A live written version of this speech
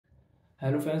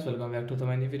Hello friends, welcome back to the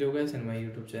my new video guys and my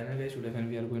YouTube channel guys. Today friend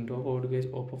we are going to talk about guys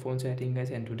Oppo phone setting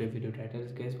guys, and today video title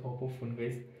is guys Oppo phone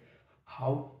guys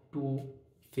how to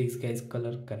fix guys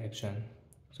color correction.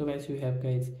 So guys you have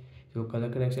guys your color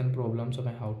correction problem. So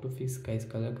how to fix guys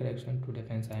color correction today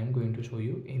friends I am going to show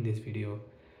you in this video.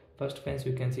 First friends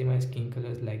you can see my skin color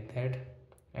is like that,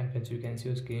 and friends you can see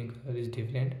your skin color is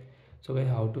different. So guys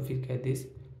how to fix guys this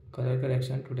color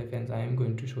correction today friends I am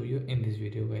going to show you in this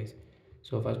video guys.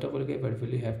 So first of all guys, what will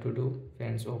you have to do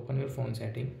friends, open your phone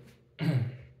setting.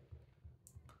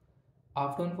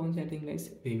 After on phone setting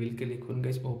guys, we will click on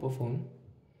guys Oppo phone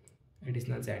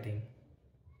additional setting.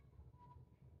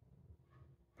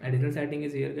 Additional setting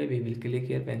is here guys, we will click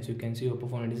here. Friends you can see Oppo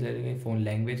phone additional setting, phone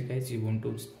language guys, you want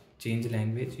to change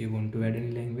language, you want to add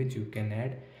any language, you can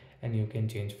add and you can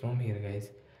change from here guys.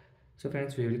 So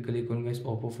friends we will click on guys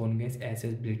Oppo phone guys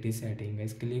accessibility setting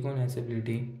guys, click on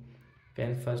accessibility.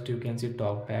 Friends first you can see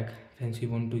talkback. Friends you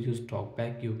want to use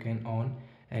talkback, you can on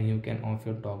and you can off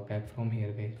your talkback from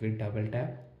here guys with double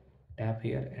tap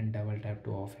here and double tap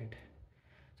to off it.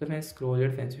 So friends scroll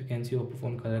it. Friends you can see Oppo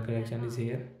phone color correction is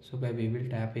here. So guys we will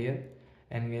tap here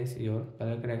and guys your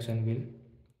color correction will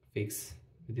fix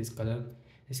with this color.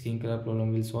 Skin color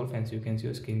problem will solve. Friends you can see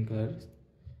your skin color.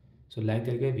 So like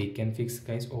that guys we can fix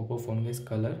guys Oppo phone guys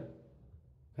color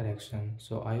correction.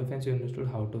 So I hope friends you understood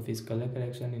how to fix color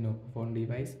correction in Oppo phone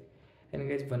device. And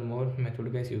guys one more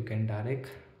method guys, you can direct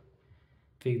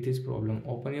fix this problem.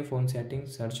 Open your phone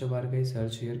settings, search bar guys,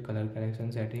 search here color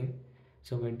correction setting.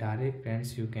 So with direct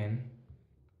friends you can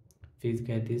fix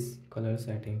guys this color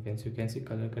setting. Friends you can see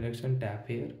color correction, tap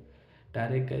here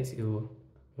direct guys your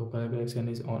color correction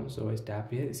is on. So guys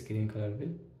tap here, screen color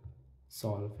will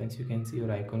solve. Friends you can see your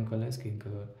icon color, skin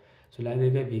color. So like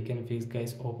that guys we can fix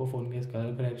guys Oppo phone guys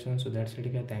color correction. So that's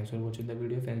it guys, thanks for watching the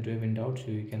video. Friends do you have any doubts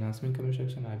you can ask me in comment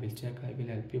section, I will check, I will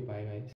help you. Bye guys.